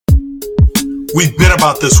We've been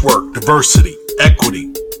about this work: diversity,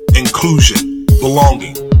 equity, inclusion,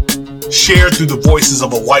 belonging, shared through the voices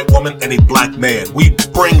of a white woman and a black man. We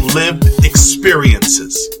bring lived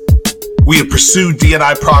experiences. We have pursued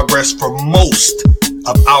D&I progress for most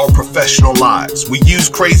of our professional lives. We use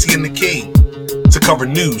Crazy and the King to cover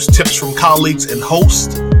news, tips from colleagues, and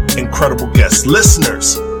host incredible guests.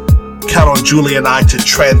 Listeners, count on Julie and I to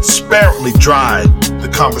transparently drive the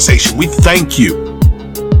conversation. We thank you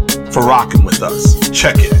for rocking with us.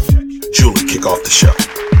 Check it. Julie, kick off the show.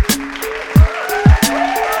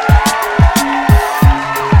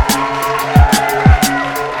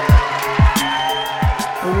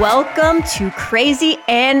 Welcome to Crazy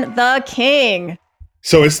and the King.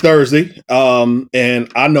 So it's Thursday,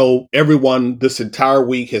 and I know everyone this entire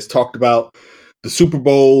week has talked about the Super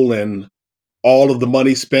Bowl and all of the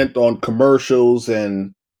money spent on commercials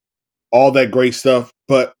and all that great stuff,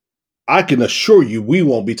 but I can assure you we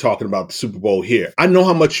won't be talking about the Super Bowl here. I know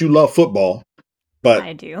how much you love football, but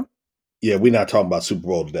I do. Yeah, we're not talking about Super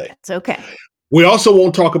Bowl today. It's okay. We also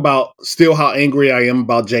won't talk about still how angry I am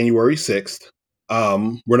about January 6th.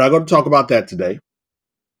 We're not going to talk about that today.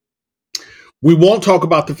 We won't talk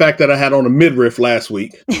about the fact that I had on a midriff last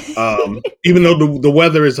week. Even though the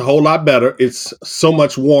weather is a whole lot better, it's so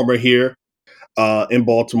much warmer here in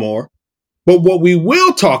Baltimore. But what we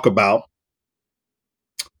will talk about,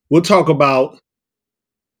 we'll talk about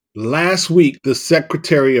last week, the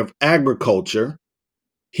Secretary of Agriculture,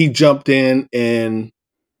 he jumped in and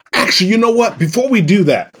actually, you know what? Before we do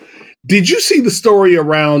that, did you see the story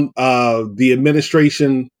around the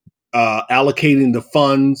administration allocating the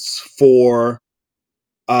funds for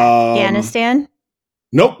Afghanistan?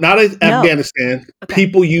 Nope, not Afghanistan. Okay.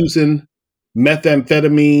 People using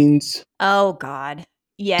methamphetamines. Oh, God.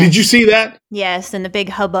 Yes. Did you see that? Yes, and the big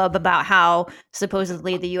hubbub about how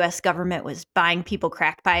supposedly the U.S. government was buying people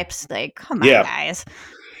crack pipes. Like, come on, guys.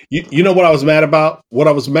 You know what I was mad about? What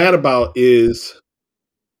I was mad about is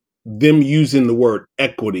them using the word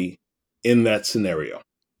equity in that scenario.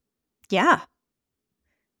 Yeah.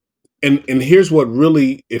 And here's what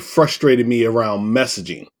really it frustrated me around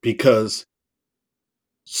messaging, because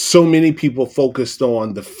so many people focused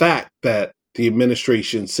on the fact that the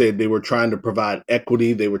administration said they were trying to provide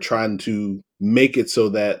equity. They were trying to make it so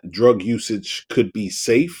that drug usage could be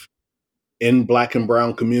safe in Black and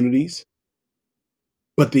brown communities.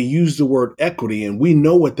 But they used the word equity, and we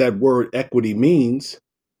know what that word equity means.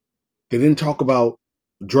 They didn't talk about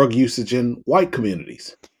drug usage in white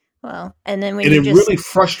communities. Well, and then it really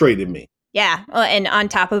frustrated me. Yeah. And on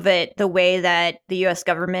top of it, the way that the U.S.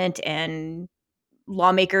 government and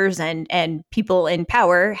lawmakers and people in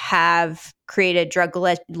power have created drug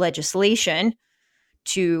legislation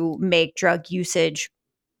to make drug usage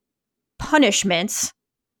punishments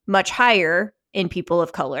much higher in people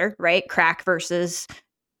of color, right? Crack versus,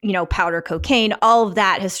 powder cocaine, all of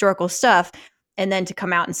that historical stuff. And then to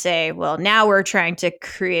come out and say, well, now we're trying to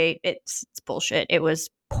create, it's bullshit. It was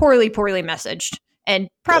poorly messaged and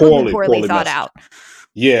probably poorly thought out.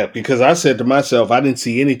 Yeah, because I said to myself, I didn't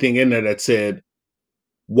see anything in there that said,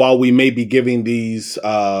 while we may be giving these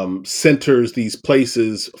centers, these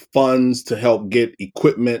places, funds to help get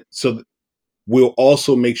equipment, so we'll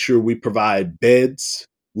also make sure we provide beds,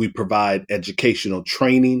 we provide educational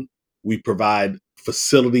training, we provide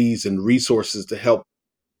facilities and resources to help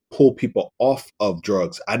pull people off of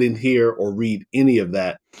drugs. I didn't hear or read any of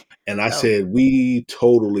that. And I said, we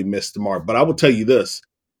totally missed the mark. But I will tell you this.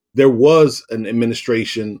 There was an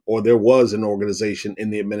administration, or there was an organization in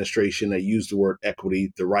the administration that used the word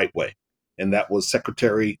equity the right way. And that was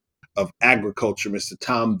Secretary of Agriculture, Mr.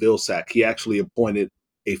 Tom Vilsack. He actually appointed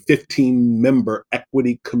a 15-member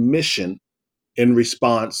equity commission in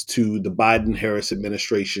response to the Biden-Harris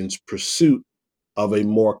administration's pursuit of a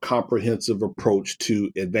more comprehensive approach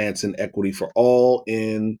to advancing equity for all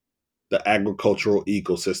in the agricultural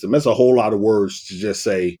ecosystem. That's a whole lot of words to just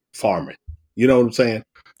say farming. You know what I'm saying?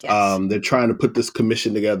 Yes. They're trying to put this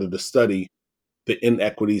commission together to study the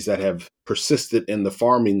inequities that have persisted in the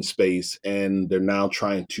farming space, and they're now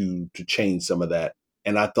trying to change some of that.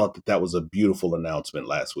 And I thought that was a beautiful announcement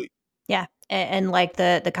last week. Yeah. And like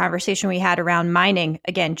the conversation we had around mining,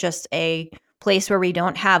 again, just a place where we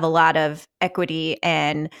don't have a lot of equity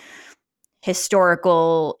and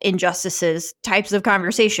historical injustices types of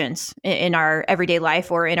conversations in our everyday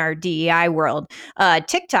life or in our DEI world.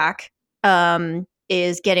 TikTok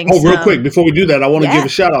is getting real quick, before we do that, I want to give a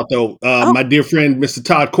shout out, though. My dear friend, Mr.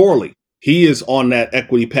 Todd Corley, he is on that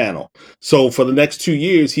equity panel. So for the next 2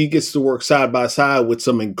 years, he gets to work side by side with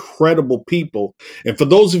some incredible people. And for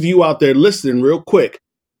those of you out there listening, real quick,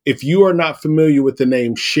 if you are not familiar with the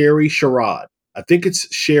name Sherry Sherrod, I think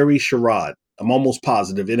it's Sherry Sherrod. I'm almost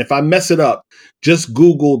positive. And if I mess it up, just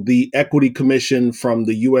Google the Equity Commission from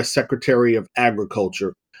the U.S. Secretary of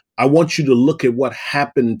Agriculture. I want you to look at what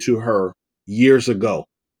happened to her years ago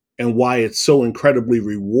and why it's so incredibly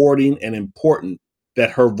rewarding and important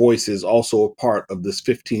that her voice is also a part of this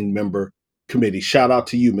 15-member committee. Shout out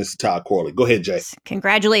to you, Mr. Todd Corley. Go ahead, Jay.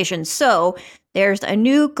 Congratulations. So there's a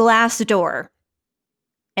new Glassdoor.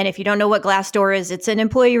 And if you don't know what Glassdoor is, it's an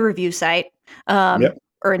employee review site. Yep.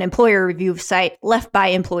 Or an employer review site left by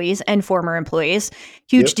employees and former employees.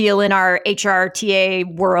 Huge deal in our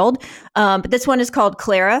HRTA world. But this one is called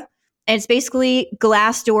Clara. And it's basically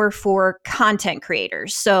Glassdoor for content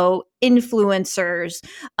creators. So influencers,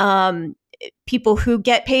 people who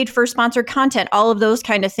get paid for sponsored content, all of those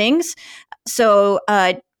kind of things. So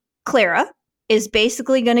Clara is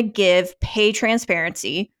basically going to give pay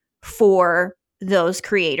transparency for those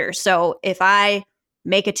creators. So if I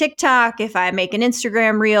make a TikTok, if I make an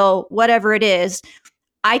Instagram reel, whatever it is,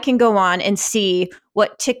 I can go on and see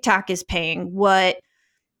what TikTok is paying, what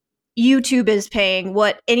YouTube is paying,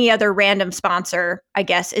 what any other random sponsor, I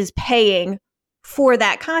guess, is paying for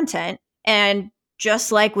that content. And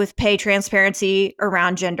just like with pay transparency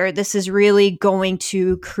around gender, this is really going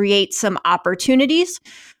to create some opportunities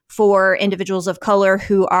for individuals of color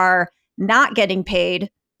who are not getting paid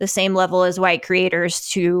the same level as white creators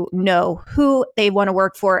to know who they want to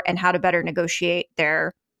work for and how to better negotiate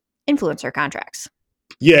their influencer contracts.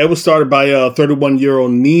 Yeah, it was started by 31-year-old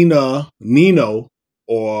Nino,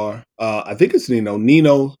 or I think it's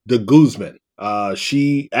Nino de Guzman.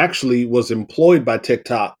 She actually was employed by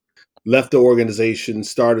TikTok, left the organization,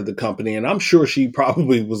 started the company, and I'm sure she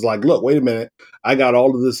probably was like, look, wait a minute, I got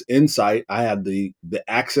all of this insight. I have the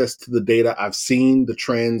access to the data. I've seen the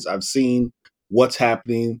trends. I've seen what's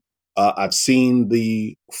happening. I've seen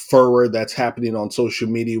the furor that's happening on social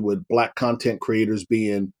media with Black content creators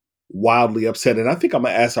being wildly upset. And I think I'm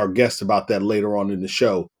going to ask our guest about that later on in the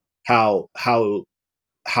show, how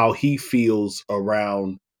he feels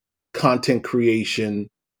around content creation,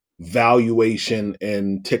 valuation,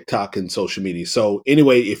 and TikTok and social media. So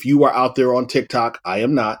anyway, if you are out there on TikTok, I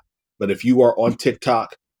am not, but if you are on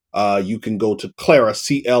TikTok, you can go to Clara,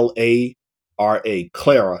 Clara,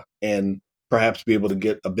 Clara, and perhaps be able to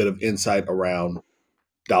get a bit of insight around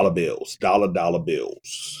dollar bills.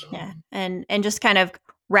 Yeah. And just kind of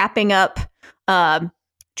wrapping up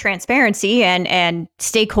transparency and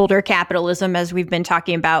stakeholder capitalism, as we've been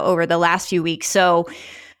talking about over the last few weeks. So,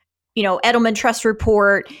 Edelman Trust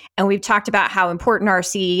Report, and we've talked about how important our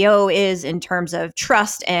CEO is in terms of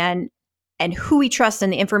trust and who we trust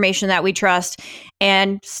and the information that we trust,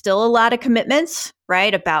 and still a lot of commitments,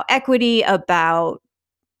 right? About equity, about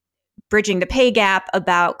bridging the pay gap,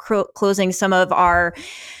 about closing some of our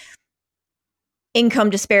income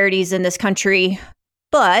disparities in this country.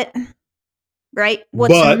 But, right,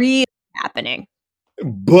 what's really happening?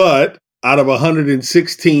 But out of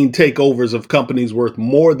 116 takeovers of companies worth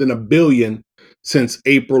more than $1 billion since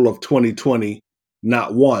April of 2020,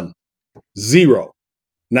 not one, zero,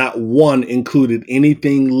 not one included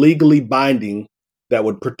anything legally binding that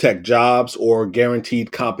would protect jobs or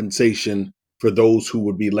guaranteed compensation for those who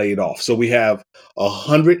would be laid off. So we have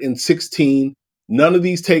 116. None of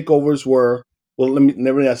these takeovers were, well, let me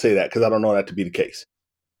not say that because I don't know that to be the case.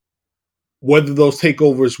 Whether those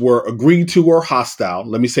takeovers were agreed to or hostile,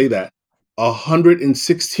 let me say that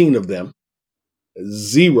 116 of them,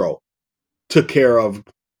 zero, took care of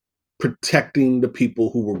protecting the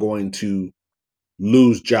people who were going to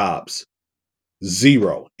lose jobs.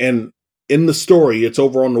 Zero. And in the story, it's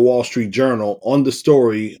over on the Wall Street Journal, on the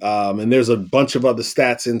story, and there's a bunch of other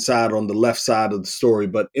stats inside on the left side of the story.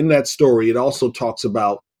 But in that story, it also talks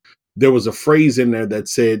about, there was a phrase in there that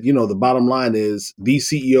said, the bottom line is these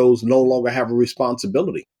CEOs no longer have a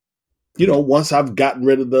responsibility. Once I've gotten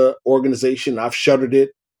rid of the organization, I've shuttered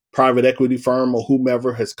it, private equity firm or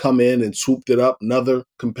whomever has come in and swooped it up, another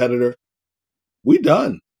competitor, we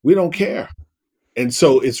done. We don't care. And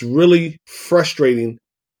so it's really frustrating.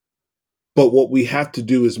 But what we have to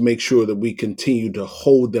do is make sure that we continue to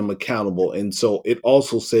hold them accountable. And so it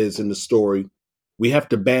also says in the story, we have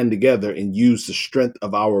to band together and use the strength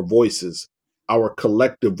of our voices, our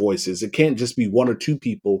collective voices. It can't just be one or two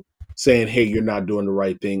people saying, hey, you're not doing the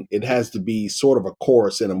right thing. It has to be sort of a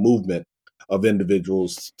chorus and a movement of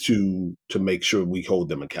individuals to make sure we hold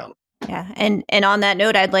them accountable. Yeah. And on that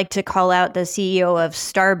note, I'd like to call out the CEO of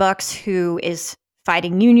Starbucks, who is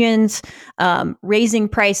fighting unions, raising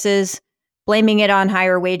prices, blaming it on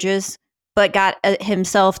higher wages, but got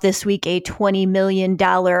himself this week a $20 million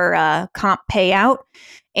comp payout.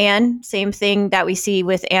 And same thing that we see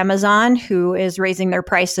with Amazon, who is raising their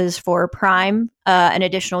prices for Prime an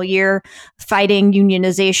additional year, fighting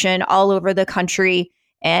unionization all over the country.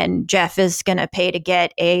 And Jeff is going to pay to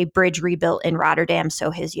get a bridge rebuilt in Rotterdam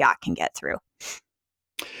so his yacht can get through.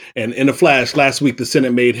 And in a flash, last week, the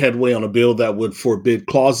Senate made headway on a bill that would forbid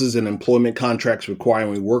clauses in employment contracts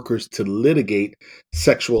requiring workers to litigate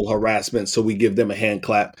sexual harassment. So we give them a hand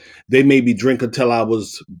clap. They made me drink until I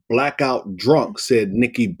was blackout drunk, said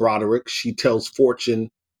Nikki Broderick. She tells Fortune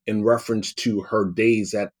in reference to her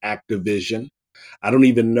days at Activision. I don't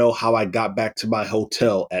even know how I got back to my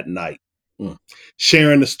hotel at night.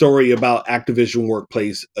 Sharing the story about Activision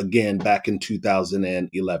Workplace again back in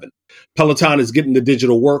 2011. Peloton is getting the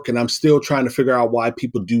digital work, and I'm still trying to figure out why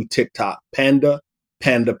people do TikTok. Panda,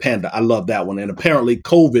 panda, panda. I love that one. And apparently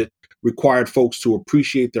COVID required folks to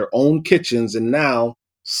appreciate their own kitchens, and now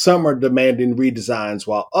some are demanding redesigns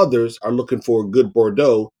while others are looking for a good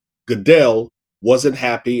Bordeaux. Goodell wasn't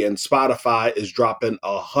happy, and Spotify is dropping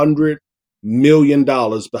 $100 million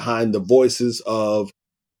behind the voices of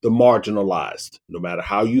the marginalized. No matter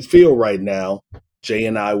how you feel right now, Jay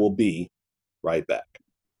and I will be right back.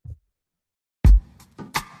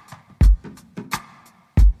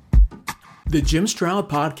 The Jim Stroud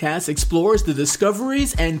Podcast explores the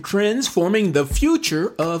discoveries and trends forming the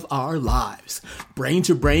future of our lives.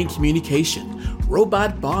 Brain-to-brain communication,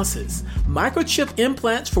 robot bosses, microchip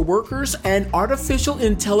implants for workers, and artificial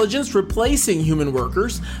intelligence replacing human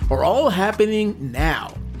workers are all happening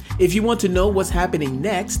now. If you want to know what's happening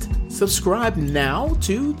next, subscribe now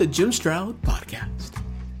to the Jim Stroud Podcast.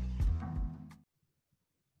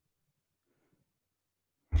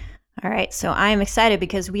 All right, so I'm excited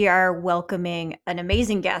because we are welcoming an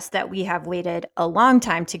amazing guest that we have waited a long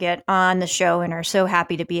time to get on the show and are so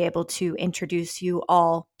happy to be able to introduce you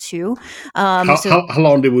all to. How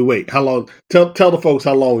long did we wait? How long? Tell the folks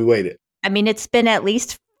how long we waited. I mean, it's been at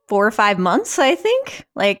least 4 or 5 months, I think.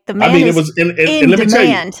 Like the man it was in let me tell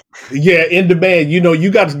you, yeah, in demand. You know, you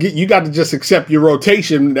got to just accept your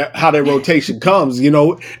rotation, how that rotation comes. You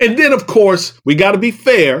know, and then of course we got to be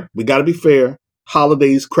fair.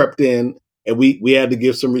 Holidays crept in, and we had to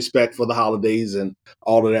give some respect for the holidays and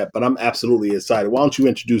all of that. But I'm absolutely excited. Why don't you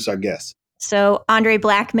introduce our guest? So Andre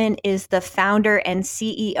Blackman is the founder and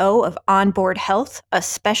CEO of Onboard Health, a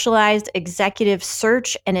specialized executive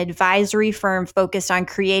search and advisory firm focused on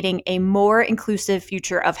creating a more inclusive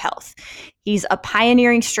future of health. He's a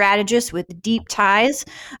pioneering strategist with deep ties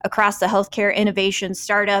across the healthcare innovation,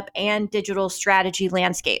 startup, and digital strategy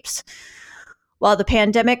landscapes. While the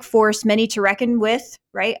pandemic forced many to reckon with,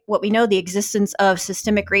 right, what we know, the existence of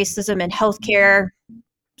systemic racism in healthcare,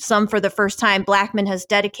 some for the first time, Blackman has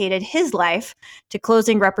dedicated his life to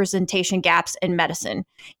closing representation gaps in medicine.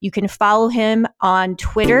 You can follow him on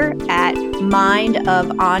Twitter at Mind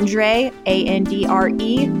of Andre,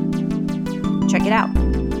 Andre. Check it out.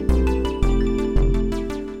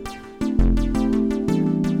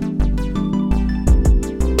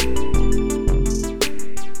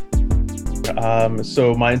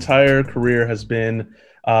 So my entire career has been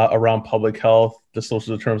around public health, the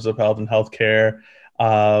social determinants of health and healthcare.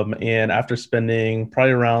 And after spending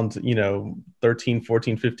probably around, 13,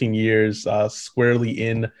 14, 15 years squarely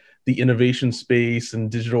in the innovation space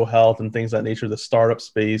and digital health and things of that nature, the startup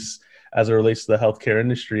space as it relates to the healthcare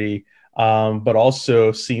industry, but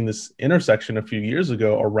also seeing this intersection a few years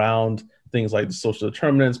ago around things like the social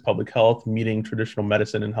determinants, public health, meeting traditional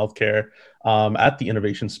medicine and healthcare at the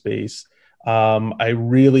innovation space. I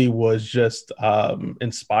really was just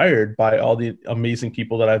inspired by all the amazing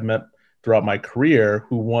people that I've met throughout my career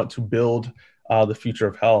who want to build the future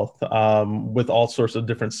of health with all sorts of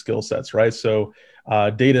different skill sets, right? So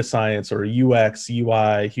data science or UX,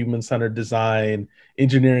 UI, human-centered design,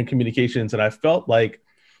 engineering, communications. And I felt like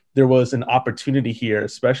there was an opportunity here,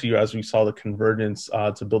 especially as we saw the convergence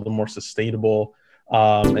to build a more sustainable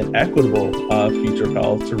and equitable future of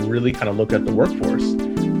health, to really kind of look at the workforce.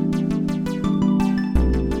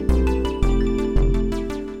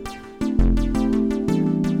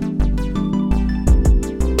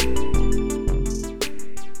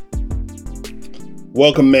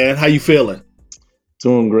 Welcome, man. How you feeling?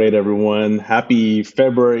 Doing great, everyone. Happy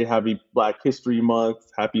February. Happy Black History Month.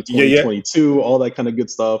 Happy 2022. Yeah. All that kind of good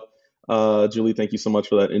stuff. Julie, thank you so much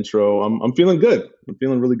for that intro. I'm feeling good. I'm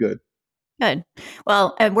feeling really good. Good.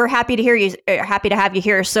 Well, we're happy to hear you. Happy to have you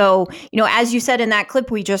here. So, as you said in that clip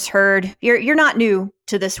we just heard, you're not new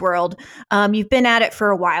to this world. You've been at it for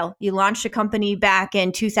a while. You launched a company back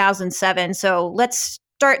in 2007. So let's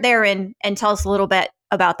start there and tell us a little bit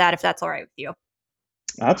about that, if that's all right with you.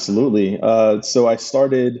 Absolutely. So I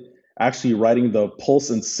started actually writing the Pulse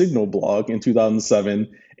and Signal blog in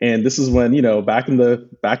 2007. And this is when, back in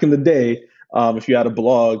the day, if you had a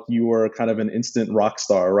blog, you were kind of an instant rock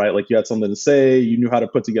star, right? Like you had something to say, you knew how to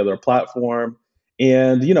put together a platform.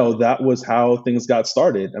 And, that was how things got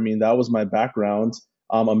started. I mean, that was my background,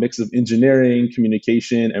 a mix of engineering,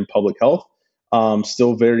 communication, and public health.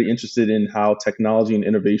 Still very interested in how technology and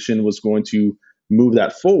innovation was going to move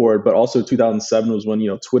that forward. But also 2007 was when,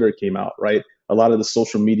 Twitter came out, right? A lot of the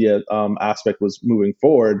social media aspect was moving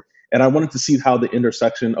forward. And I wanted to see how the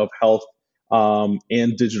intersection of health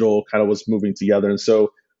and digital kind of was moving together. And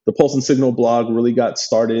so the Pulse and Signal blog really got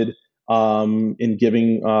started in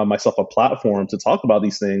giving myself a platform to talk about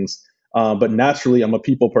these things. But naturally, I'm a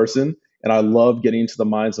people person, and I love getting into the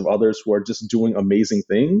minds of others who are just doing amazing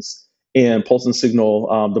things. And Pulse and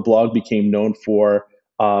Signal, the blog became known for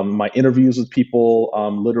my interviews with people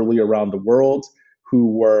literally around the world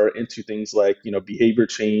who were into things like, behavior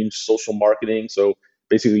change, social marketing. So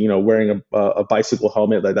basically, wearing a bicycle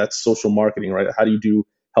helmet, that's social marketing, right? How do you do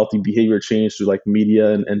healthy behavior change through like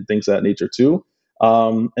media and things of that nature too?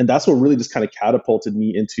 And that's what really just kind of catapulted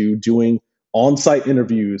me into doing on-site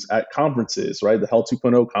interviews at conferences, right? The Health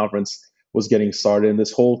 2.0 conference was getting started, and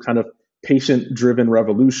this whole kind of patient-driven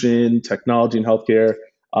revolution, technology in healthcare.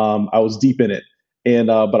 I was deep in it, and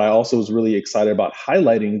but I also was really excited about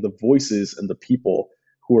highlighting the voices and the people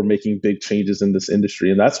who are making big changes in this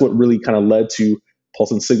industry, and that's what really kind of led to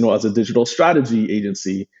Pulse and Signal as a digital strategy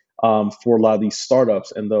agency for a lot of these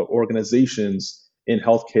startups and the organizations in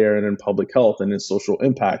healthcare and in public health and in social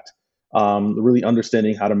impact. Really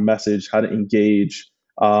understanding how to message, how to engage,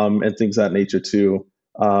 and things of that nature too.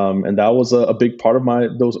 And that was a big part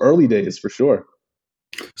of those early days for sure.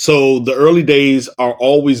 So the early days are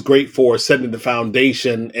always great for setting the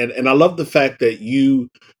foundation, and I love the fact that you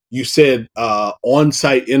said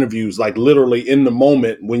on-site interviews, like literally in the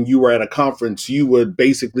moment when you were at a conference, you would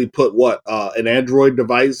basically put an Android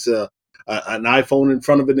device, an iPhone in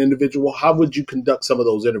front of an individual. How would you conduct some of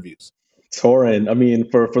those interviews? Torrent. I mean,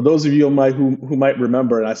 for those of you who might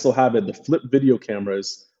remember, and I still have it, the flip video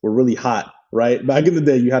cameras were really hot, right? Back in the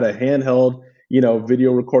day, you had a handheld,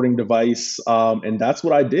 video recording device, and that's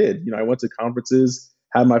what I did. I went to conferences,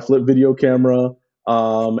 had my flip video camera,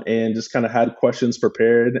 and just kind of had questions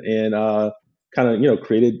prepared, and kind of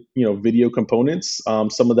created video components.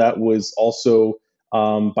 Some of that was also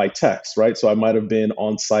by text, right? So I might have been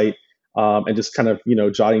on site and just kind of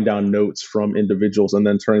jotting down notes from individuals and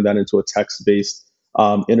then turning that into a text-based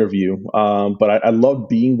interview. But I love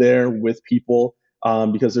being there with people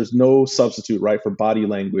because there's no substitute, right, for body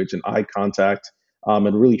language and eye contact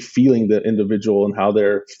and really feeling the individual and how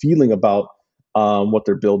they're feeling about what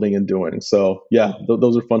they're building and doing. So yeah,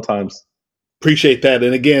 those are fun times. Appreciate that.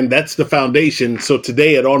 And again, that's the foundation. So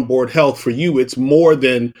today at Onboard Health, for you, it's more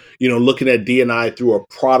than, looking at D&I through a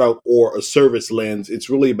product or a service lens. It's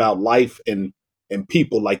really about life and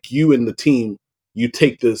people like you and the team. You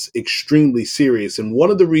take this extremely serious. And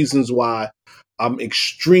one of the reasons why I'm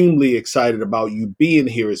extremely excited about you being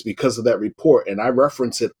here is because of that report. And I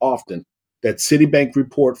reference it often, that Citibank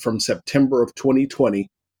report from September of 2020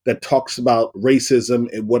 that talks about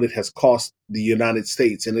racism and what it has cost the United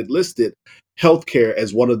States. And it listed healthcare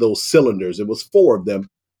as one of those cylinders. It was 4 of them,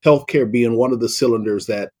 healthcare being one of the cylinders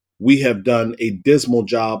that we have done a dismal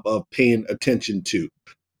job of paying attention to.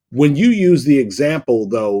 When you use the example,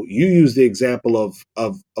 though, you use the example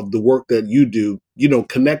of the work that you do,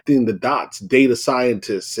 connecting the dots, data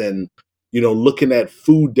scientists and, looking at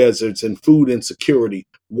food deserts and food insecurity.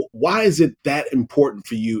 Why is it that important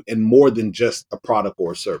for you and more than just a product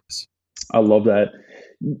or a service? I love that.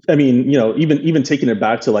 I mean, even taking it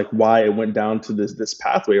back to like why it went down to this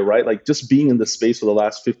pathway, right? Like just being in this space for the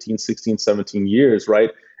last 15, 16, 17 years,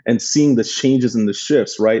 right? And seeing the changes and the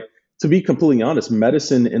shifts, right? To be completely honest,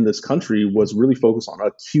 medicine in this country was really focused on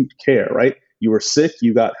acute care, right? You were sick,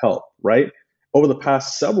 you got help, right? Over the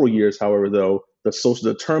past several years, however, though, the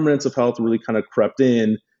social determinants of health really kind of crept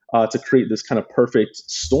in to create this kind of perfect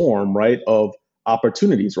storm, right, of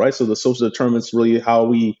opportunities, right? So the social determinants really how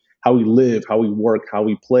we live, how we work, how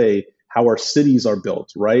we play, how our cities are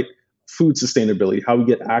built, right? Food sustainability, how we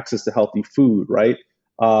get access to healthy food, right?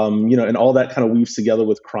 And all that kind of weaves together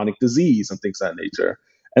with chronic disease and things of that nature.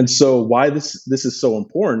 And so why this is so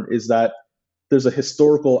important is that there's a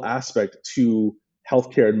historical aspect to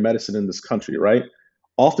healthcare and medicine in this country, right?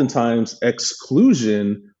 Oftentimes,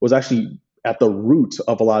 exclusion was actually at the root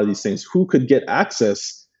of a lot of these things. Who could get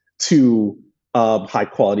access to high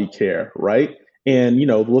quality care, right? And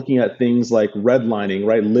looking at things like redlining,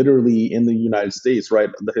 right? Literally in the United States, right?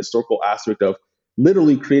 The historical aspect of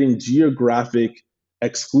literally creating geographic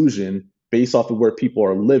exclusion based off of where people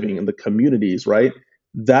are living in the communities, right?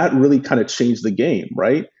 That really kind of changed the game,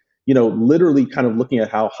 right? Literally kind of looking at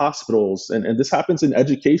how hospitals, and this happens in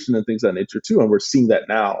education and things of that nature too, and we're seeing that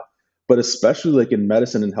now, but especially like in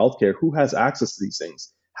medicine and healthcare, who has access to these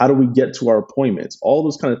things? How do we get to our appointments? All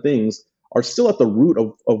those kind of things are still at the root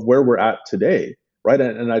of where we're at today, right?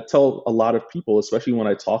 And I tell a lot of people, especially when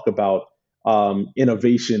I talk about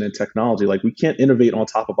innovation and technology, like we can't innovate on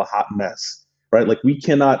top of a hot mess, right? Like we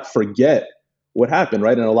cannot forget what happened,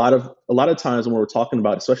 right? And a lot of times when we're talking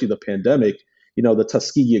about, especially the pandemic, the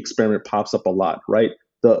Tuskegee experiment pops up a lot, right?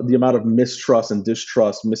 The amount of mistrust and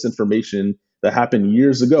distrust, misinformation that happened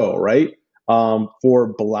years ago, right?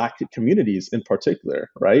 For Black communities in particular,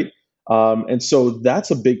 right? And so that's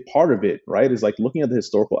a big part of it, right? Is like looking at the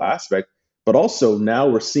historical aspect, but also now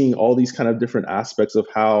we're seeing all these kind of different aspects of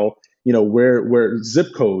how, where zip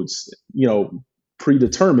codes,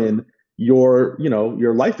 predetermine your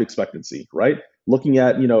life expectancy, right? Looking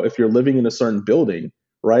at, if you're living in a certain building,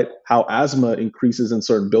 right, how asthma increases in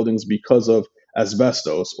certain buildings because of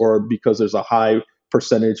asbestos, or because there's a high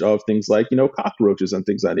percentage of things like, cockroaches and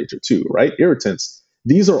things of that nature too, right? Irritants.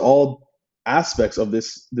 These are all aspects of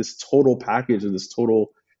this total package, of this total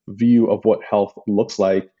view of what health looks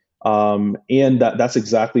like. And that's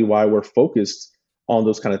exactly why we're focused on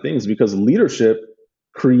those kind of things, because leadership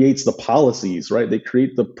creates the policies, right? They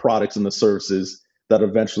create the products and the services that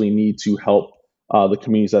eventually need to help the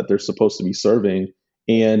communities that they're supposed to be serving.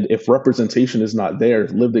 And if representation is not there,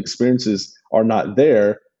 if lived experiences are not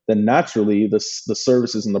there, then naturally the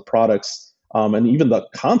services and the products, and even the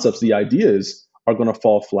concepts, the ideas, are going to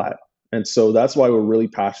fall flat. And so that's why we're really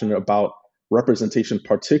passionate about representation,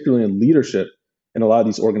 particularly in leadership in a lot of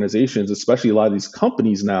these organizations, especially a lot of these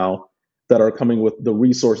companies now that are coming with the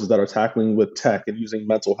resources that are tackling with tech and using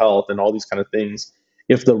mental health and all these kind of things.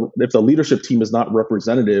 If the leadership team is not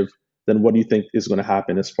representative, then what do you think is going to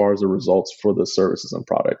happen as far as the results for the services and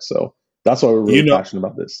products? So that's why we're really passionate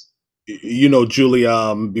about this.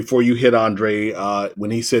 Julie, before you hit Andre,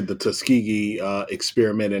 when he said the Tuskegee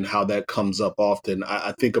experiment and how that comes up often,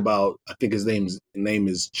 I think his name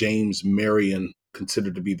is James Marion,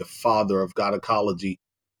 considered to be the father of gynecology,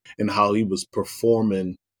 and how he was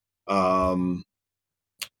performing.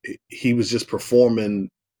 He was just performing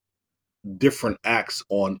different acts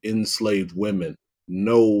on enslaved women,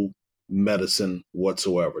 no medicine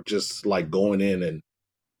whatsoever, just like going in and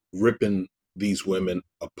ripping these women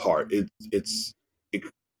apart. It's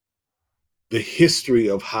the history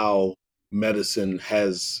of how medicine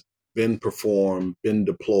has been performed, been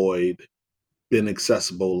deployed, been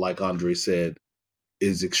accessible, like Andre said,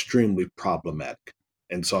 is extremely problematic.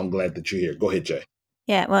 And so I'm glad that you're here. Go ahead, Jay.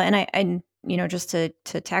 Yeah, well, and I just to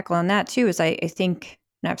tackle on that too, is I think,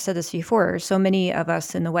 and I've said this before, so many of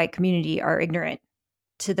us in the white community are ignorant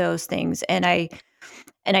to those things. And I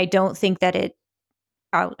don't think that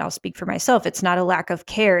I'll speak for myself. It's not a lack of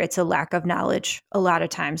care. It's a lack of knowledge a lot of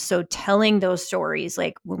times. So telling those stories,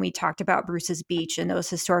 like when we talked about Bruce's Beach and those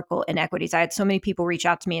historical inequities, I had so many people reach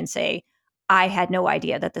out to me and say, I had no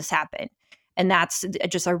idea that this happened. And that's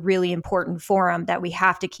just a really important forum that we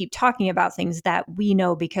have to keep talking about things that we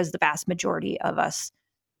know, because the vast majority of us,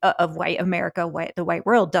 of white America, the white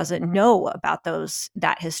world, doesn't know about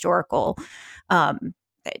that historical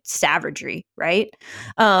savagery, right?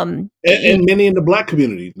 And many in the Black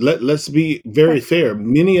community. Let's be very fair.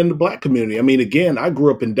 Many in the Black community. I mean, again, I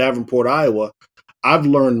grew up in Davenport, Iowa. I've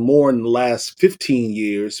learned more in the last 15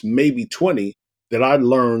 years, maybe 20, that I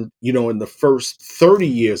learned, in the first 30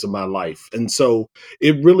 years of my life. And so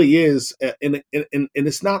it really is, and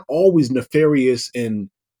it's not always nefarious and,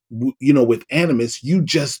 with animus. You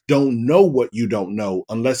just don't know what you don't know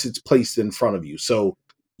unless it's placed in front of you. So,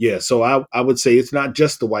 yeah, so I would say it's not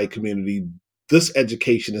just the white community. This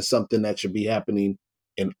education is something that should be happening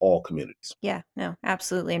in all communities. Yeah, no,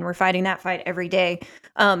 absolutely. And we're fighting that fight every day.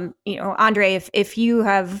 Andre, if you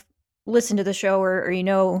have listened to the show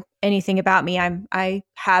or anything about me, I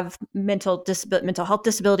have mental health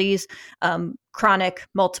disabilities, chronic,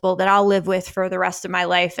 multiple, that I'll live with for the rest of my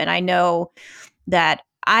life. And I know that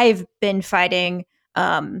I've been fighting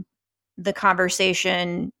the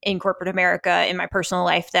conversation in corporate America, in my personal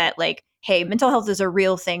life, that like, hey, mental health is a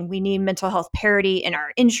real thing. We need mental health parity in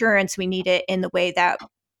our insurance. We need it in the way that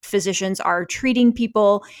physicians are treating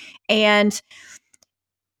people. And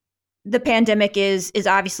the pandemic is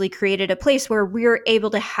obviously created a place where we're able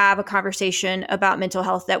to have a conversation about mental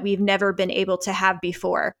health that we've never been able to have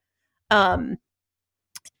before.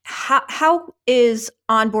 How is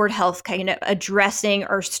Onboard Health kind of addressing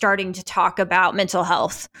or starting to talk about mental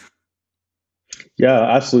health? Yeah,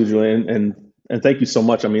 absolutely, Julian. And thank you so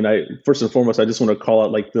much. I mean, I first and foremost, I just want to call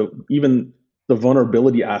out like even the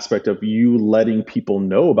vulnerability aspect of you letting people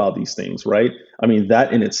know about these things, right? I mean,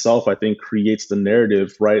 that in itself, I think, creates the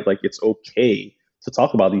narrative, right? Like it's okay to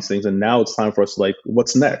talk about these things, and now it's time for us to like,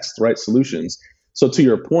 what's next, right? Solutions. So to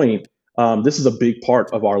your point, this is a big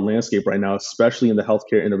part of our landscape right now, especially in the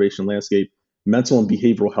healthcare innovation landscape. Mental and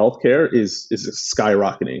behavioral healthcare is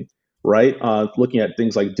skyrocketing, right? Looking at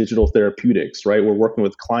things like digital therapeutics, right? We're working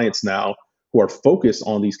with clients now who are focused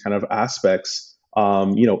on these kind of aspects,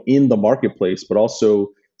 in the marketplace, but also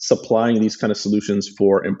supplying these kind of solutions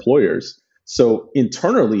for employers. So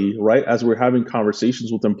internally, right, as we're having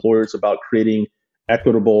conversations with employers about creating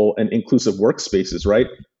equitable and inclusive workspaces, right,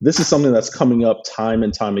 this is something that's coming up time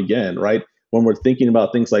and time again, right? When we're thinking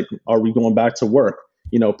about things like, are we going back to work?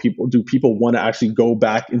 Do people want to actually go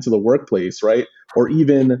back into the workplace, right? Or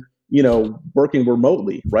even, working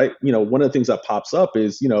remotely, right? One of the things that pops up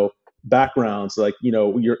is, backgrounds, like,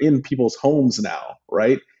 you're in people's homes now,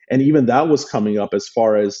 right? And even that was coming up as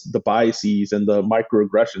far as the biases and the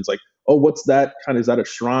microaggressions, like, oh, what's that kind of, is that a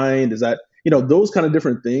shrine? Is that, those kind of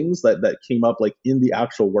different things that came up like in the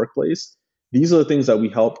actual workplace. These are the things that we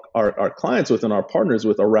help our clients with and our partners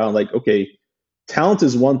with around like, okay, talent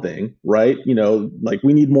is one thing, right? Like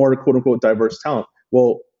we need more quote unquote diverse talent.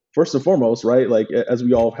 Well, first and foremost, right? Like as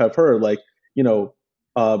we all have heard, like,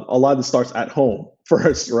 a lot of this starts at home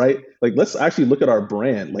first, right? Like let's actually look at our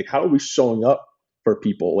brand. Like how are we showing up for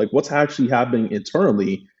people? Like what's actually happening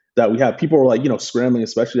internally that we have people are like, scrambling,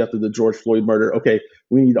 especially after the George Floyd murder. Okay,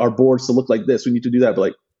 we need our boards to look like this. We need to do that. But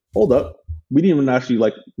like, hold up. We didn't even actually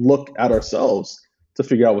like look at ourselves to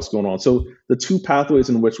figure out what's going on. So the two pathways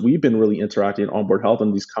in which we've been really interacting at Onboard Health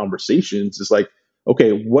in these conversations is like,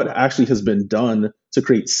 okay, what actually has been done to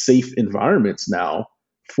create safe environments now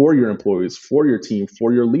for your employees, for your team,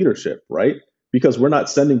 for your leadership, right? Because we're not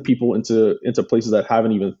sending people into places that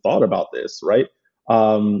haven't even thought about this, right?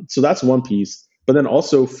 So that's one piece. But then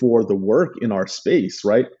also for the work in our space,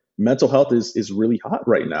 right? Mental health is really hot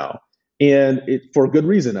right now, and it for good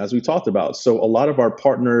reason, as we talked about. So a lot of our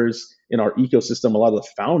partners in our ecosystem, a lot of the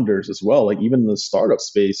founders as well, like even in the startup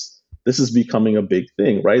space, this is becoming a big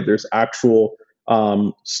thing, right? There's actual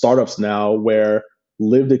startups now where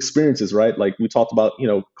lived experiences, right? Like we talked about,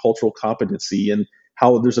 cultural competency and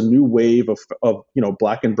how there's a new wave of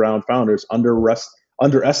Black and brown founders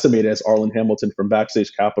underestimated, as Arlen Hamilton from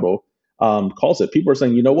Backstage Capital calls it. People are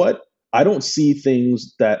saying, you know what? I don't see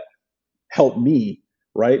things that help me,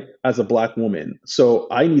 right, as a Black woman. So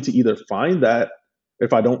I need to either find that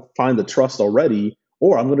if I don't find the trust already,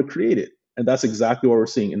 or I'm going to create it. And that's exactly what we're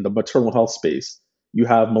seeing in the maternal health space. You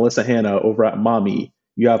have Melissa Hanna over at Mommy.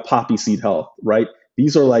 You have Poppy Seed Health, right?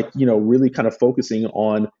 These are like, really kind of focusing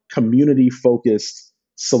on community focused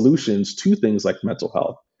solutions to things like mental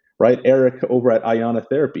health, right? Eric over at Ayana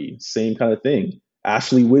Therapy, same kind of thing.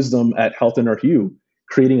 Ashley Wisdom at Health in Her Hue,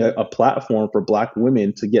 creating a platform for Black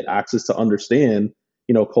women to get access to understand,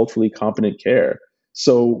 culturally competent care.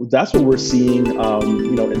 So that's what we're seeing,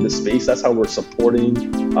 in this space. That's how we're supporting.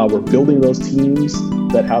 We're building those teams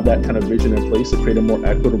that have that kind of vision in place to create a more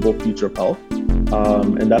equitable future of health.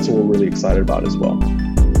 And that's what we're really excited about as well.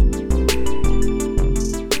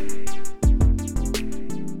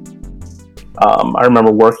 I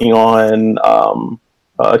remember working on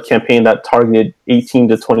a campaign that targeted 18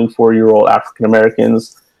 to 24-year-old African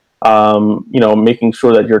Americans, making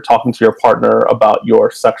sure that you're talking to your partner about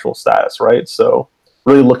your sexual status, right? So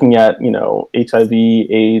really looking at, HIV,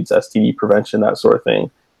 AIDS, STD prevention, that sort of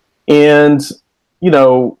thing. And,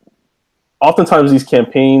 oftentimes these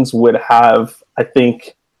campaigns would have, I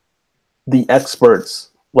think, the experts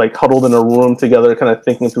like huddled in a room together, kind of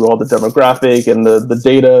thinking through all the demographic and the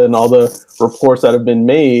data and all the reports that have been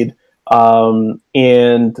made.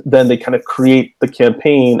 And then they kind of create the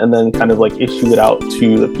campaign and then kind of like issue it out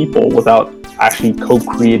to the people without actually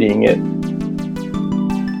co-creating it.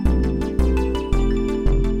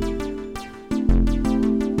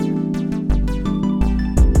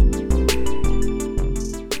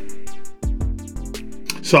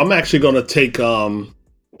 So I'm actually going to take I'm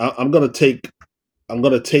going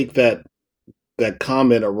to take that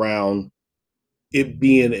comment around it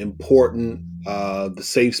being important, the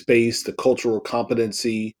safe space, the cultural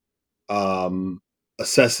competency,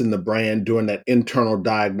 assessing the brand, doing that internal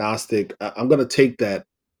diagnostic. I'm going to take that.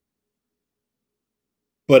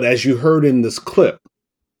 But as you heard in this clip,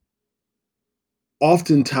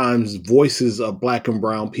 oftentimes voices of Black and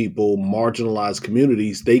brown people, marginalized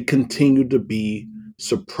communities, they continue to be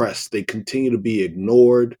suppressed. They continue to be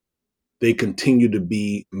ignored. They continue to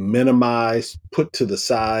be minimized, put to the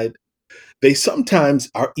side. They sometimes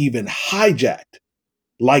are even hijacked,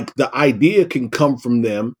 like the idea can come from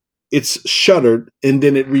them. It's shuttered, and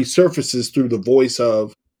then it resurfaces through the voice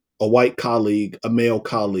of a white colleague, a male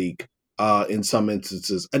colleague, in some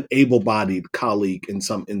instances, an able-bodied colleague in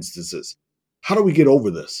some instances. How do we get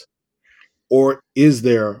over this? Or is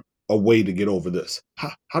there a way to get over this?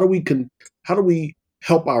 How do we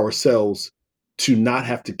help ourselves to not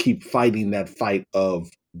have to keep fighting that fight of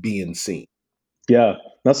being seen? Yeah,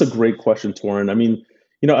 that's a great question, Torin. I mean,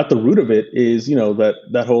 at the root of it is,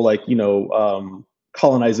 that whole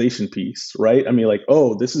colonization piece, right? I mean, like,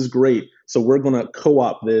 oh, this is great, so we're going to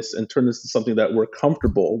co-opt this and turn this to something that we're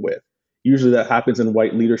comfortable with. Usually, that happens in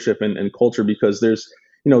white leadership and culture because there's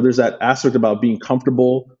that aspect about being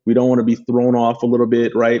comfortable. We don't want to be thrown off a little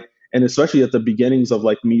bit, right? And especially at the beginnings of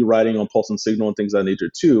like me writing on Pulse and Signal and things of that nature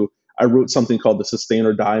too, I wrote something called the Sustain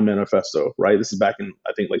or Die Manifesto, right? This is back in,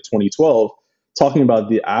 I think, like 2012, talking about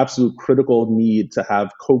the absolute critical need to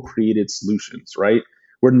have co-created solutions, right?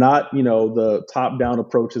 We're not, the top-down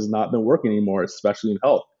approach has not been working anymore, especially in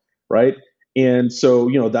health, right? And so,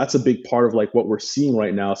 that's a big part of like what we're seeing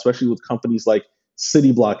right now, especially with companies like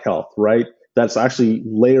Cityblock Health, right? That's actually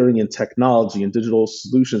layering in technology and digital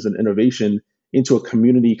solutions and innovation into a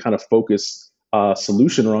community kind of focused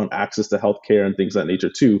solution around access to healthcare and things of that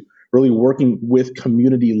nature too. Really working with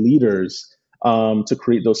community leaders to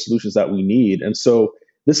create those solutions that we need. And so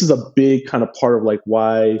this is a big kind of part of like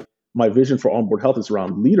why my vision for Onboard Health is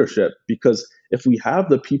around leadership, because if we have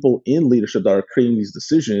the people in leadership that are creating these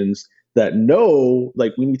decisions that know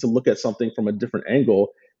like we need to look at something from a different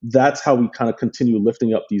angle, that's how we kind of continue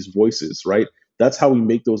lifting up these voices, right? That's how we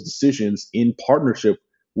make those decisions in partnership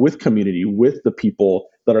with community, with the people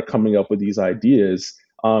that are coming up with these ideas.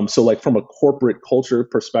 So like from a corporate culture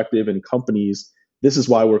perspective and companies, this is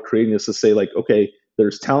why we're creating this to say like, okay,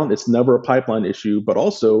 there's talent. It's never a pipeline issue, but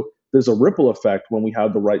also there's a ripple effect when we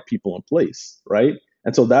have the right people in place, right?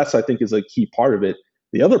 And so that's, I think, is a key part of it.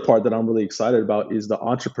 The other part that I'm really excited about is the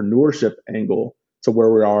entrepreneurship angle to where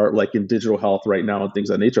we are like in digital health right now and things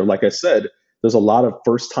of that nature. Like I said, there's a lot of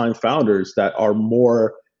first-time founders that are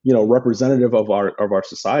more, representative of our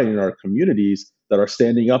society and our communities that are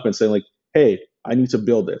standing up and saying like, hey, I need to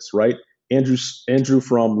build this, right? Andrew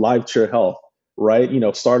from Live Chair Health, right?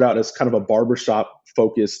 Start out as kind of a barbershop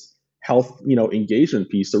focused health, engagement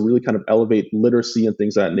piece to really kind of elevate literacy and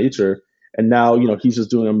things of that nature. And now, he's just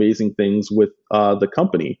doing amazing things with the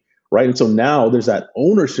company, right? And so now there's that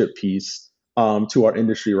ownership piece to our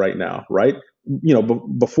industry right now, right?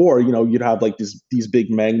 Before, you'd have like these big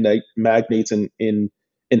magnates in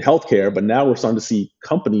healthcare, but now we're starting to see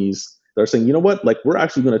companies that are saying, you know what, like we're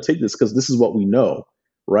actually going to take this because this is what we know,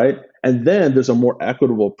 right? And then there's a more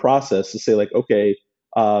equitable process to say like, okay,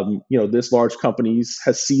 this large companies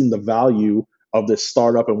has seen the value of this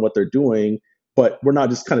startup and what they're doing, but we're not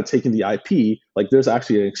just kind of taking the IP. Like there's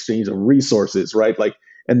actually an exchange of resources, right? Like,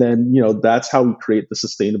 and then that's how we create the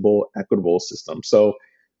sustainable, equitable system. So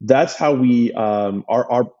that's how we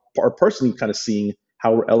are personally kind of seeing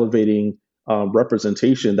how we're elevating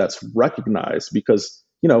representation that's recognized, because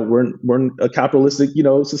we're in a capitalistic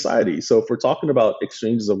society. So if we're talking about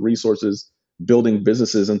exchanges of resources, building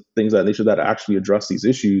businesses and things of that nature that actually address these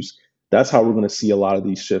issues, that's how we're going to see a lot of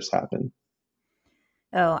these shifts happen.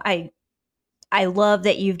 Oh, I love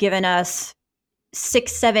that you've given us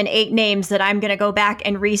 6, 7, 8 names that I'm going to go back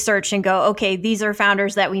and research and go, okay, these are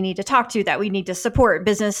founders that we need to talk to, that we need to support,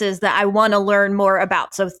 businesses that I want to learn more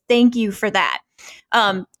about. So thank you for that.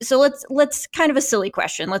 So let's kind of a silly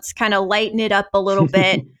question. Let's kind of lighten it up a little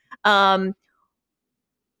bit. And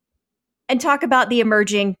talk about the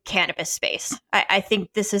emerging cannabis space. I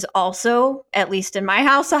think this is also, at least in my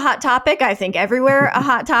house, a hot topic. I think everywhere a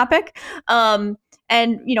hot topic. And,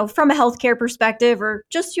 from a healthcare perspective or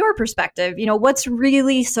just your perspective, what's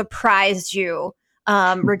really surprised you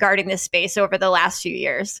regarding this space over the last few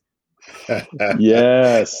years?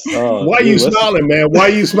 Yes. Oh, Why are you smiling, man? Why are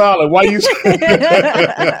you smiling? Why are you so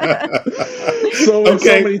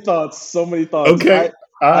many thoughts. Okay.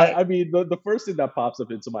 I mean, the first thing that pops up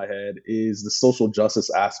into my head is the social justice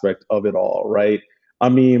aspect of it all, right? I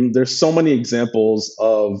mean, there's so many examples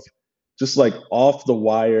of just like off the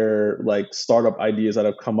wire, like startup ideas that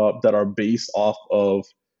have come up that are based off of,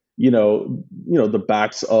 the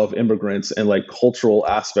backs of immigrants and like cultural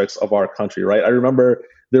aspects of our country, right? I remember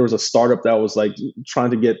there was a startup that was like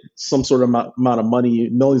trying to get some sort of amount of money,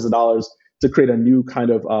 millions of dollars, to create a new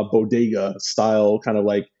kind of bodega style kind of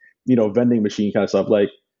like, vending machine kind of stuff, like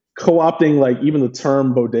co-opting like even the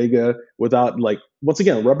term bodega without like, once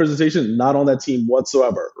again, representation not on that team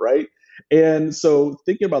whatsoever, right? And so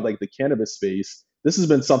thinking about like the cannabis space, this has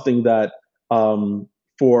been something that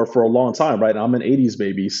for a long time, right? I'm an 80s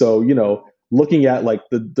baby. So, looking at like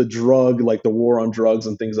the drug, like the war on drugs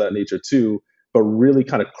and things of that nature too, but really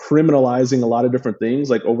kind of criminalizing a lot of different things.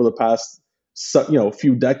 Like over the past,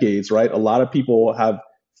 few decades, right? A lot of people have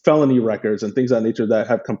felony records and things of that nature that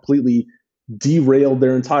have completely derailed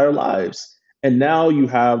their entire lives. And now you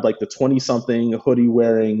have like the 20-something hoodie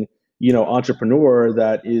wearing, entrepreneur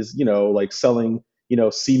that is, like selling,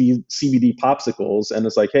 CBD popsicles. And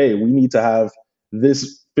it's like, hey, we need to have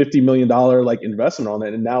this $50 million like investment on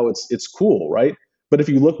it. And now it's cool, right? But if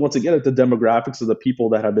you look once again at the demographics of the people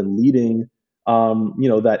that have been leading,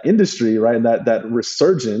 that industry, right, and that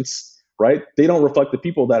resurgence, right, they don't reflect the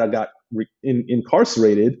people that have got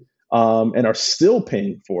incarcerated and are still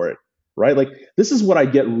paying for it, right? Like this is what I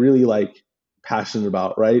get really like passionate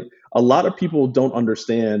about, right? A lot of people don't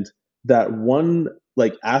understand that one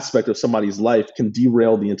like aspect of somebody's life can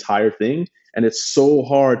derail the entire thing, and it's so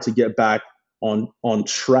hard to get back on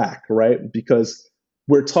track, right? Because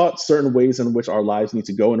we're taught certain ways in which our lives need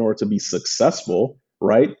to go in order to be successful,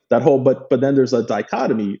 right? That whole, but then there's a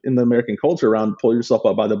dichotomy in the American culture around pull yourself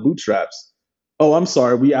up by the bootstraps. Oh, I'm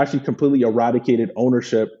sorry, we actually completely eradicated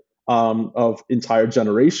ownership of entire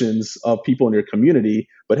generations of people in your community.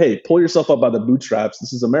 But hey, pull yourself up by the bootstraps.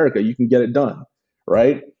 This is America. You can get it done,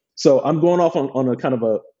 right? So I'm going off on a kind of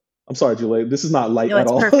a, I'm sorry, Julie, this is not light at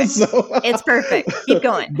all. So, it's perfect. Keep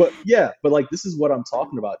going. But like this is what I'm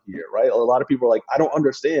talking about here, right? A lot of people are like, I don't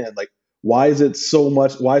understand. Like, why is it so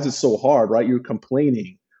hard, right? You're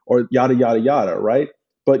complaining or yada, yada, yada, right?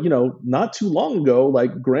 But, not too long ago,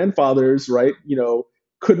 like grandfathers, right,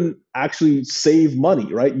 couldn't actually save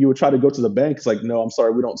money, right? You would try to go to the bank. It's like, no, I'm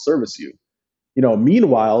sorry, we don't service you.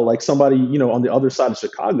 Meanwhile, like somebody, on the other side of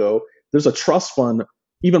Chicago, there's a trust fund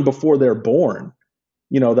even before they're born,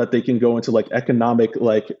 that they can go into like economic,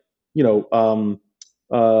 like,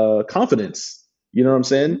 confidence, you know what I'm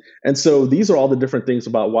saying? And so these are all the different things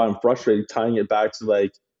about why I'm frustrated, tying it back to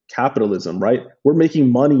like capitalism, right? We're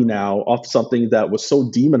making money now off something that was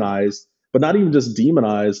so demonized, but not even just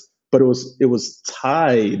demonized, but it was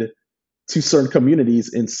tied to certain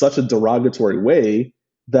communities in such a derogatory way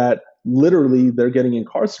that literally they're getting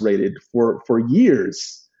incarcerated for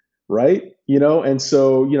years, right? And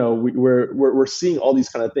so we're seeing all these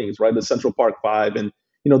kind of things, right? The Central Park Five, and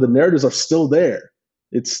the narratives are still there.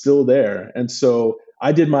 It's still there. And so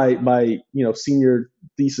I did my senior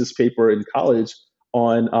thesis paper in college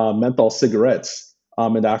on menthol cigarettes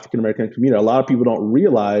in the African American community. A lot of people don't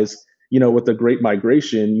realize, with the Great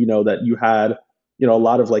Migration, that you had, a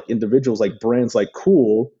lot of like individuals, like brands like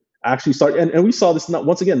Kool actually start, and we saw this not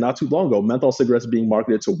too long ago, menthol cigarettes being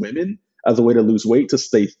marketed to women as a way to lose weight, to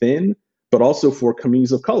stay thin, but also for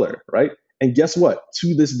communities of color, right? And guess what?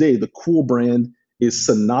 To this day, the Kool brand is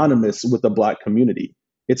synonymous with the Black community.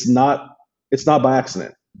 It's not by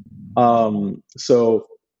accident. So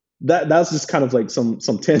that's just kind of like some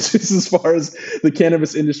tangents as far as the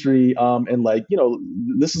cannabis industry, and like,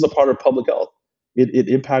 this is a part of public health. It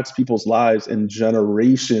impacts people's lives, and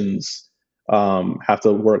generations have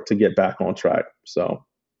to work to get back on track. So,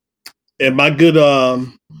 and my good,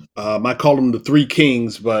 I call them the Three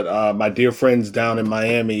Kings, but my dear friends down in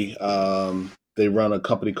Miami, they run a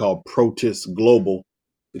company called Protis Global.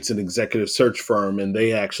 It's an executive search firm, and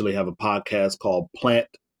they actually have a podcast called Plant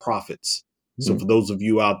Profits. So for those of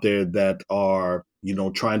you out there that are,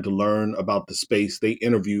 trying to learn about the space, they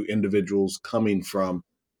interview individuals coming from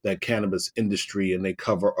that cannabis industry, and they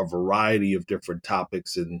cover a variety of different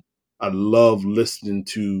topics. And I love listening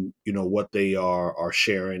to, what they are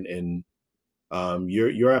sharing. And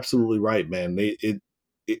you're absolutely right, man.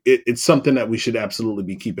 It's something that we should absolutely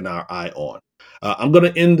be keeping our eye on. I'm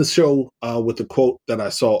going to end the show with a quote that I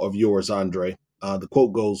saw of yours, Andre. The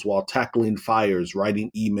quote goes, while tackling fires,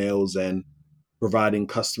 writing emails, and providing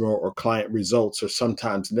customer or client results are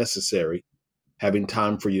sometimes necessary, having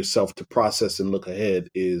time for yourself to process and look ahead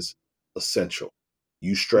is essential.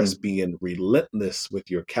 You stress being relentless with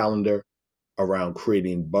your calendar around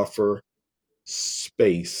creating buffer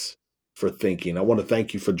space for thinking. I want to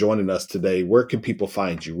thank you for joining us today. Where can people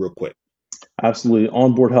find you real quick? Absolutely.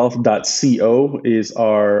 Onboardhealth.co is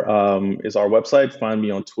our website. Find me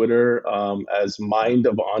on Twitter as Mind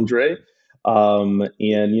of Andre. And,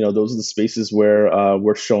 those are the spaces where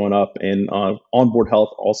we're showing up, and Onboard Health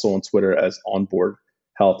also on Twitter as Onboard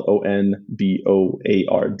Health, ONBOARD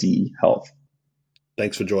Health.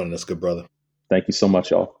 Thanks for joining us, good brother. Thank you so much,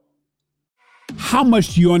 y'all. How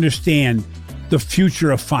much do you understand the future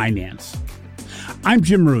of finance? I'm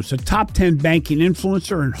Jim Roos, a top 10 banking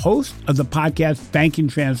influencer and host of the podcast Banking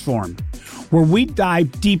Transformed, where we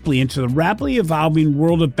dive deeply into the rapidly evolving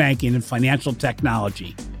world of banking and financial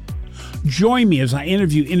technology. Join me as I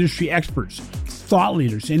interview industry experts, thought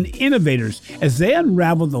leaders and innovators as they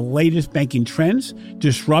unravel the latest banking trends,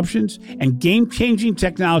 disruptions, and game-changing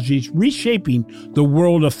technologies reshaping the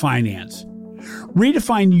world of finance.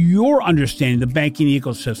 Redefine your understanding of the banking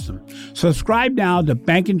ecosystem. Subscribe now to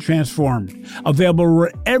Banking Transformed, available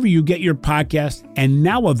wherever you get your podcast and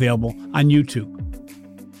now available on YouTube.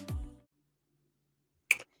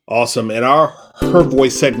 Awesome. And our Her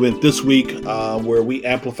Voice segment this week, where we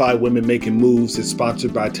amplify women making moves, is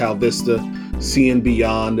sponsored by Tal Vista, seeing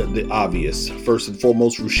beyond the obvious. First and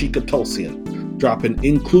foremost, Rushika Tulsian, dropping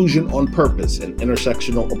inclusion on purpose, an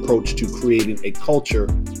intersectional approach to creating a culture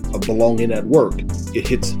of belonging at work. It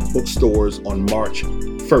hits bookstores on March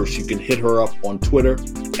 1st. You can hit her up on Twitter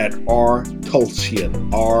at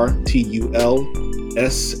rtulsyan, RTULSHYAN.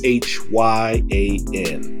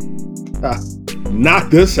 Knock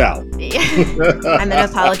this out. I'm going to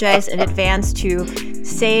apologize in advance to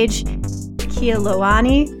Sage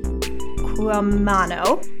Kiloani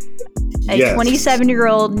Kwamano, a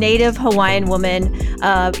 27-year-old native Hawaiian woman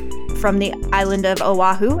from the island of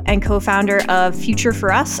Oahu and co-founder of Future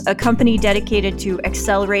for Us, a company dedicated to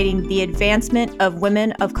accelerating the advancement of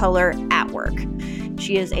women of color at work.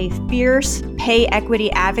 She is a fierce pay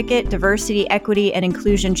equity advocate, diversity, equity, and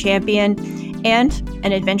inclusion champion, and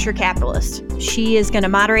an adventure capitalist. She is going to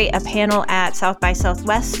moderate a panel at South by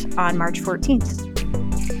Southwest on March 14th.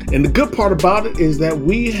 And the good part about it is that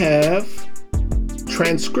we have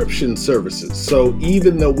transcription services. So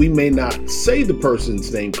even though we may not say the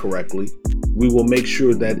person's name correctly, we will make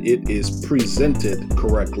sure that it is presented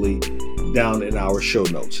correctly down in our show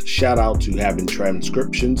notes. Shout out to having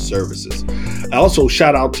transcription services. I also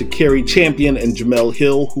shout out to Carrie Champion and Jamel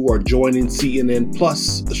Hill, who are joining CNN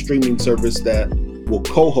Plus, a streaming service that will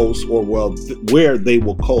co-host, where they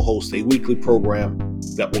will co-host a weekly program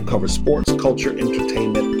that will cover sports, culture,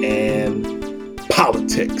 entertainment, and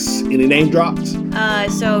politics. Any name drops?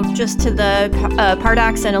 So just to the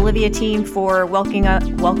Pardox and Olivia team for welcoming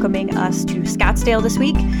us to Scottsdale this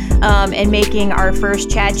week and making our first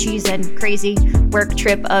Chad Cheese and crazy work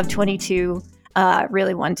trip of 22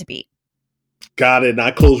 really one to beat. Got it. And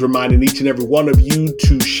I close reminding each and every one of you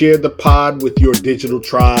to share the pod with your digital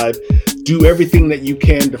tribe. Do everything that you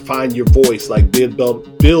can to find your voice, like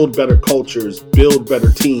build better cultures, build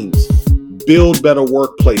better teams, build better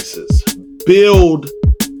workplaces. Build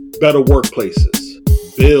better workplaces.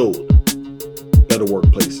 Build better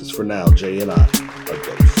workplaces. For now, Jay and I are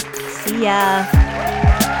ghosts. See ya.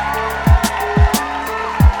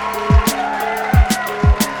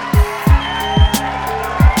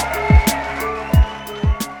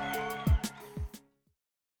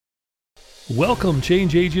 Welcome,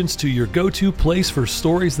 change agents, to your go-to place for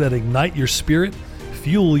stories that ignite your spirit,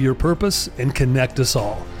 fuel your purpose, and connect us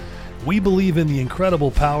all. We believe in the incredible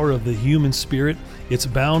power of the human spirit, its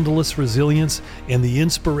boundless resilience, and the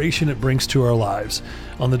inspiration it brings to our lives.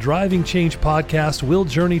 On the Driving Change podcast, we'll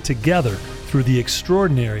journey together through the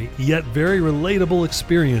extraordinary yet very relatable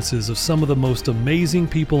experiences of some of the most amazing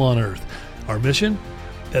people on earth. Our mission?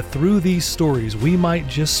 That through these stories, we might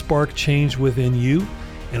just spark change within you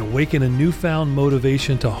and awaken a newfound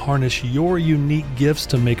motivation to harness your unique gifts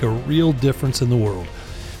to make a real difference in the world.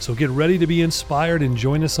 So get ready to be inspired and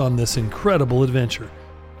join us on this incredible adventure.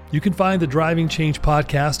 You can find the Driving Change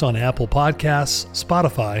podcast on Apple Podcasts,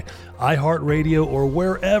 Spotify, iHeartRadio, or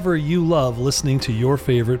wherever you love listening to your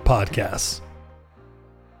favorite podcasts.